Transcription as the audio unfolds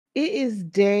It is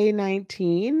day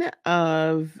 19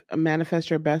 of Manifest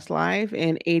Your Best Life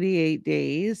in 88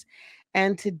 days.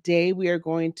 And today we are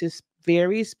going to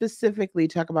very specifically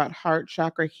talk about heart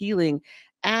chakra healing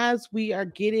as we are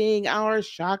getting our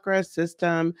chakra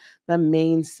system, the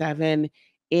main seven,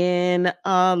 in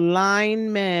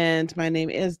alignment. My name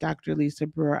is Dr. Lisa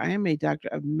Brewer. I am a doctor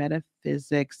of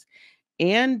metaphysics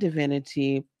and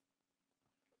divinity.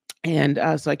 And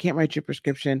so I can't write your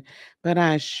prescription, but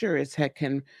I sure as heck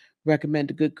can recommend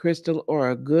a good crystal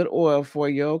or a good oil for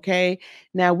you. Okay.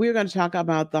 Now we're going to talk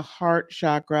about the heart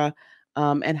chakra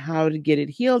and how to get it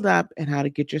healed up and how to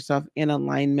get yourself in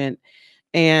alignment.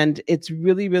 And it's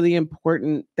really, really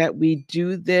important that we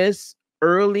do this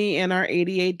early in our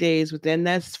 88 days, within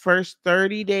that first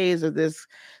 30 days of this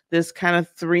kind of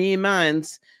 3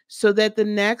 months, so that the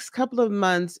next couple of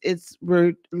months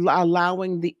we're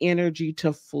allowing the energy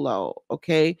to flow.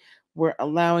 Okay. We're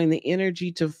allowing the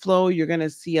energy to flow. You're going to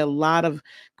see a lot of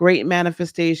great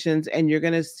manifestations, and you're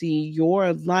going to see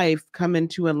your life come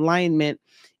into alignment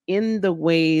in the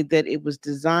way that it was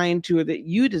designed to, or that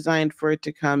you designed for it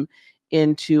to come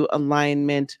into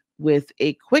alignment with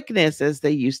a quickness, as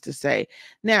they used to say.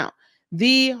 Now,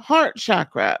 the heart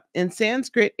chakra in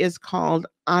Sanskrit is called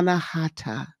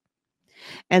anahata,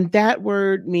 and that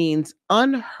word means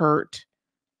unhurt,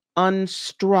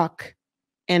 unstruck,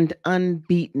 and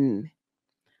unbeaten.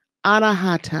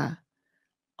 Anahata,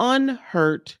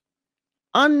 unhurt,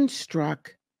 unstruck,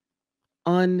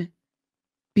 unbeaten.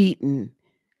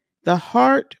 The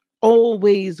heart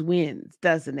always wins,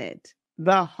 doesn't it?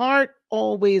 The heart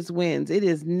always wins. It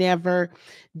is never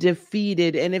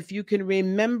defeated. And if you can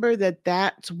remember that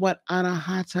that's what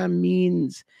anahata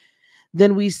means,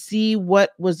 then we see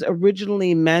what was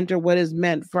originally meant, or what is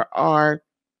meant for our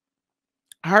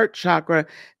heart chakra.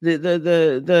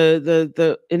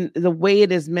 The way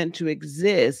it is meant to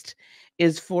exist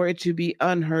is for it to be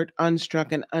unhurt,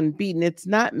 unstruck, and unbeaten. It's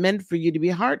not meant for you to be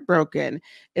heartbroken.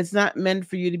 It's not meant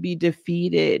for you to be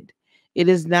defeated. It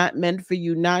is not meant for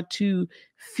you not to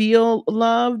feel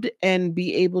loved and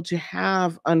be able to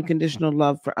have unconditional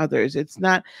love for others. It's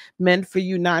not meant for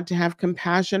you not to have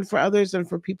compassion for others and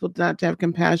for people not to have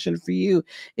compassion for you.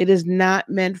 It is not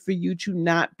meant for you to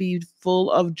not be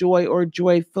full of joy or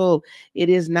joyful. It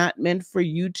is not meant for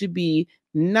you to be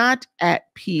not at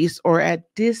peace or at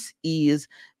dis-ease,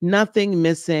 nothing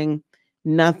missing,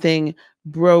 nothing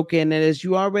broken. And as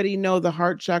you already know, the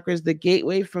heart chakra is the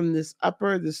gateway from this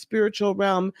upper, the spiritual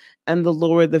realm, and the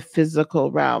lower, the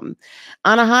physical realm.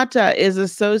 Anahata is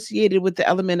associated with the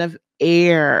element of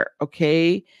air.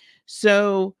 Okay.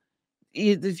 So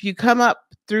if you come up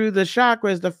through the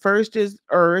chakras, the first is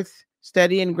earth,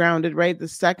 steady and grounded, right? The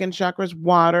second chakra is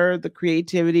water, the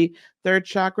creativity. Third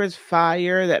chakra is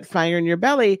fire, that fire in your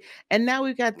belly. And now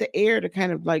we've got the air to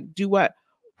kind of like do what?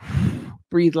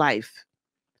 Breathe life.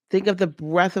 Think of the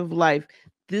breath of life.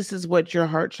 This is what your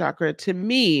heart chakra, to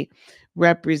me,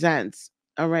 represents.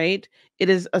 All right. It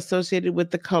is associated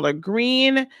with the color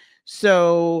green.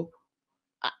 So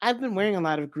I've been wearing a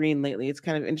lot of green lately. It's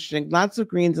kind of interesting. Lots of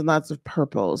greens and lots of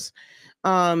purples.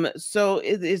 So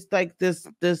it's like this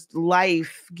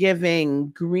life-giving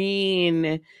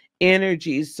green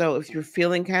energy. So if you're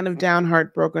feeling kind of down,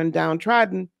 heartbroken,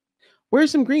 downtrodden, wear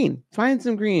some green. Find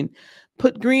some green.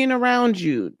 Put green around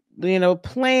you.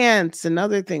 Plants and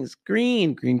other things.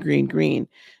 Green, green, green, green,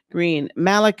 green.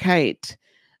 Malachite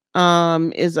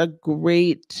is a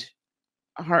great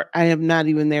heart. I am not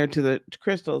even there to the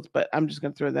crystals, but I'm just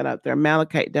going to throw that out there.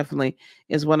 Malachite definitely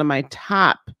is one of my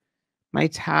top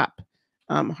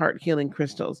heart healing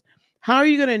crystals. How are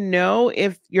you going to know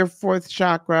if your fourth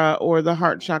chakra or the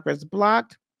heart chakra is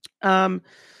blocked?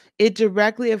 It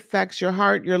directly affects your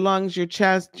heart, your lungs, your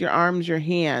chest, your arms, your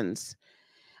hands.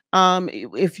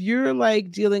 If you're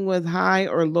like dealing with high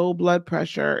or low blood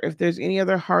pressure, if there's any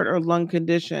other heart or lung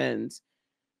conditions,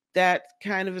 that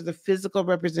kind of is a physical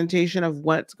representation of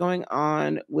what's going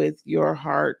on with your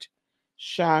heart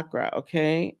chakra.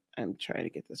 Okay. I'm trying to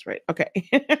get this right. Okay.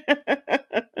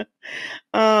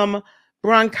 um,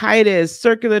 Bronchitis,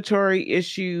 circulatory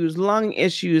issues, lung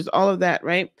issues, all of that,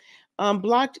 right?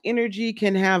 Blocked energy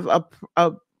can have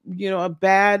a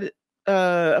bad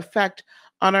effect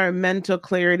on our mental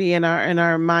clarity and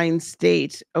our mind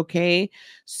state. Okay.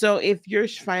 So if you're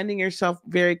finding yourself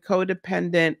very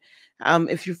codependent,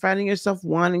 if you're finding yourself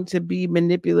wanting to be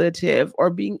manipulative or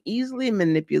being easily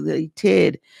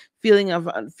manipulated,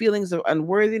 feelings of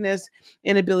unworthiness,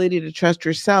 inability to trust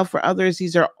yourself or others,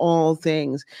 these are all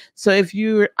things. So if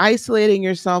you're isolating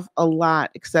yourself a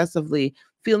lot, excessively,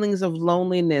 feelings of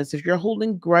loneliness, if you're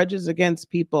holding grudges against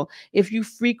people, if you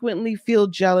frequently feel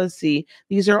jealousy,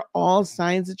 these are all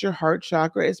signs that your heart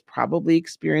chakra is probably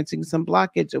experiencing some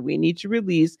blockage that we need to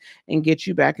release and get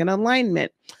you back in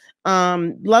alignment.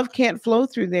 Love can't flow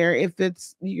through there if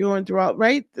it's you're going throughout,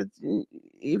 right?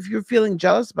 If you're feeling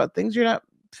jealous about things, you're not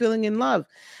feeling in love.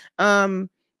 um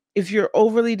if you're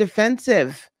overly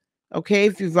defensive, okay,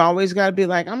 if you've always got to be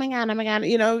like, oh my god,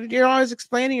 you're always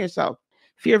explaining yourself.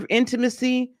 Fear of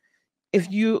intimacy, if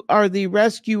you are the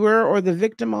rescuer or the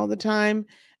victim all the time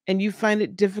and you find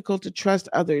it difficult to trust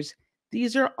others,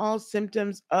 these are all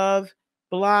symptoms of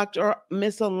blocked or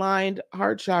misaligned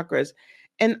heart chakras.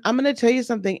 And I'm going to tell you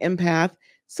something, empath.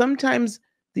 Sometimes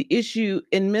the issue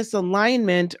in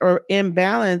misalignment or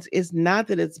imbalance is not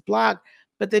that it's blocked,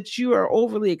 but that you are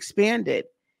overly expanded.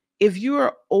 If you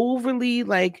are overly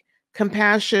like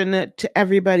compassionate to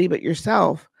everybody but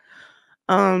yourself,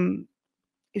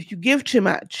 if you give too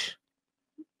much,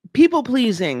 people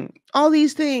pleasing, all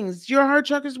these things, your heart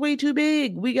chakra is way too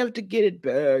big. We have to get it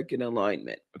back in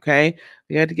alignment. Okay.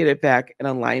 We have to get it back in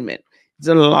alignment. It's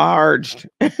enlarged.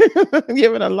 You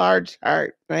have an enlarged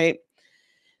heart, right?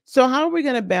 So, how are we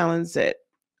going to balance it?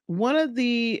 One of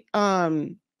the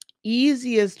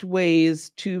easiest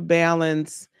ways to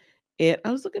balance it,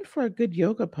 I was looking for a good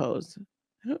yoga pose.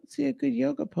 I don't see a good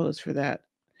yoga pose for that.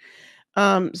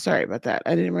 Sorry about that.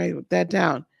 I didn't write that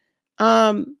down.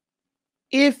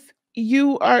 If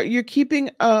you're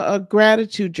keeping a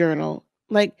gratitude journal,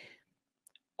 like,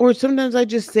 or sometimes I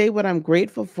just say what I'm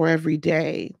grateful for every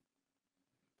day.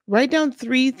 Write down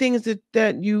 3 things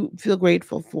that you feel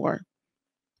grateful for.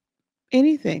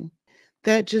 Anything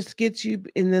that just gets you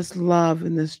in this love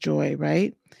and this joy,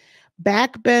 right?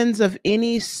 Back bends of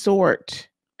any sort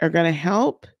are going to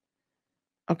help.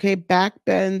 Okay, back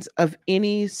bends of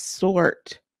any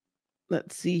sort.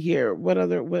 Let's see here.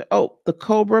 The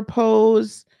cobra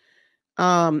pose,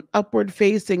 upward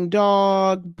facing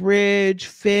dog, bridge,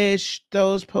 fish,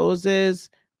 those poses.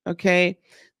 Okay.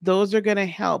 Those are going to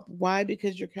help. Why?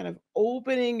 Because you're kind of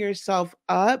opening yourself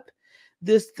up.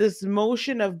 This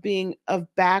motion of being of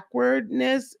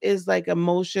backwardness is like a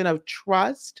motion of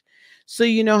trust. So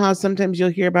you know how sometimes you'll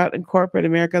hear about in corporate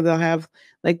America, they'll have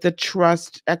like the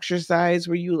trust exercise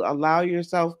where you allow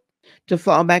yourself to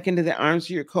fall back into the arms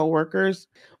of your coworkers.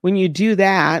 When you do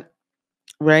that,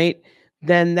 right,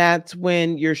 then that's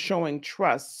when you're showing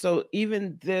trust. So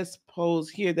even this pose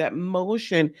here, that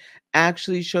motion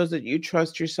actually shows that you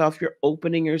trust yourself. You're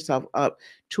opening yourself up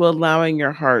to allowing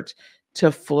your heart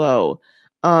to flow.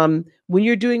 When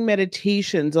you're doing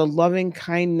meditations, a loving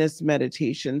kindness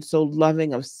meditation, so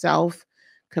loving of self,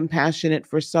 compassionate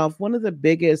for self, one of the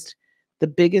biggest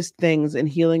things in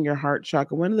healing your heart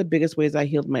chakra, one of the biggest ways I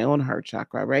healed my own heart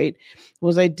chakra, right,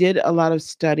 was I did a lot of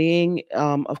studying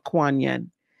of Kuan Yin.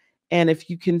 And if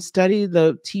you can study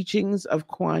the teachings of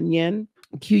Kuan Yin,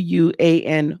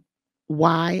 Quanyin,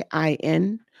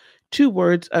 2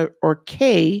 words, or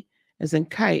K as in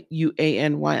kite,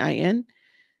 Uanyin,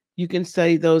 you can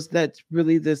study those. That's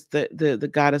really the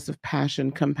goddess of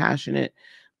passion, compassionate,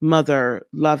 mother,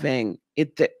 loving.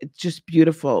 It's just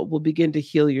beautiful. Will begin to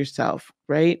heal yourself,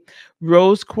 right?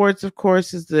 Rose quartz, of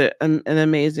course, is an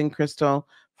amazing crystal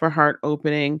for heart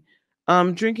opening.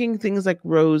 Drinking things like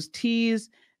rose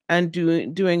teas and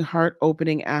doing heart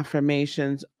opening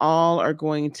affirmations all are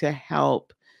going to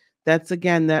help. That's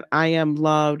again that I am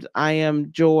loved, I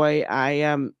am joy, I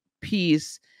am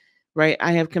peace, right?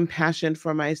 I have compassion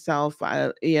for myself.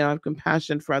 I have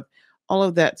compassion for all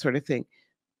of that sort of thing.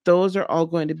 Those are all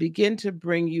going to begin to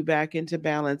bring you back into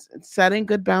balance and setting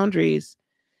good boundaries.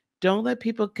 Don't let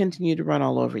people continue to run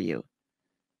all over you.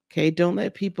 Okay. Don't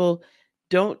let people,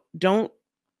 don't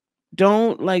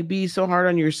like be so hard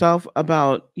on yourself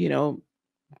about,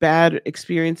 bad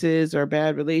experiences or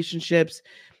bad relationships.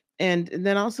 And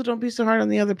then also don't be so hard on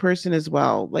the other person as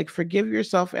well. Like forgive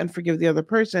yourself and forgive the other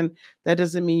person. That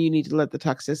doesn't mean you need to let the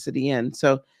toxicity in.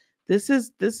 So this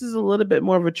is a little bit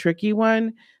more of a tricky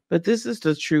one, but this is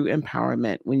the true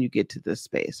empowerment when you get to this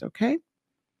space. Okay.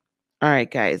 All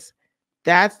right, guys.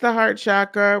 That's the heart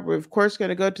chakra. We're of course going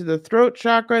to go to the throat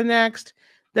chakra next,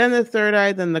 then the third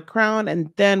eye, then the crown, and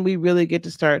then we really get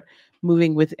to start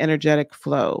moving with energetic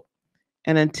flow.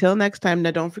 And until next time,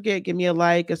 now don't forget, give me a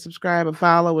like, a subscribe, a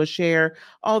follow, a share,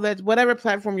 all that, whatever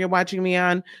platform you're watching me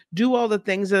on, do all the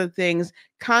things,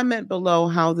 comment below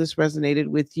how this resonated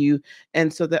with you,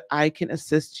 and so that I can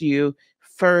assist you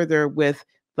further with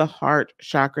the heart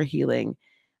chakra healing.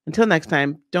 Until next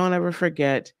time, don't ever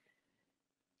forget,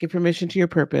 give permission to your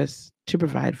purpose to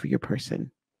provide for your person.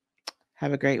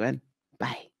 Have a great one.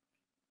 Bye.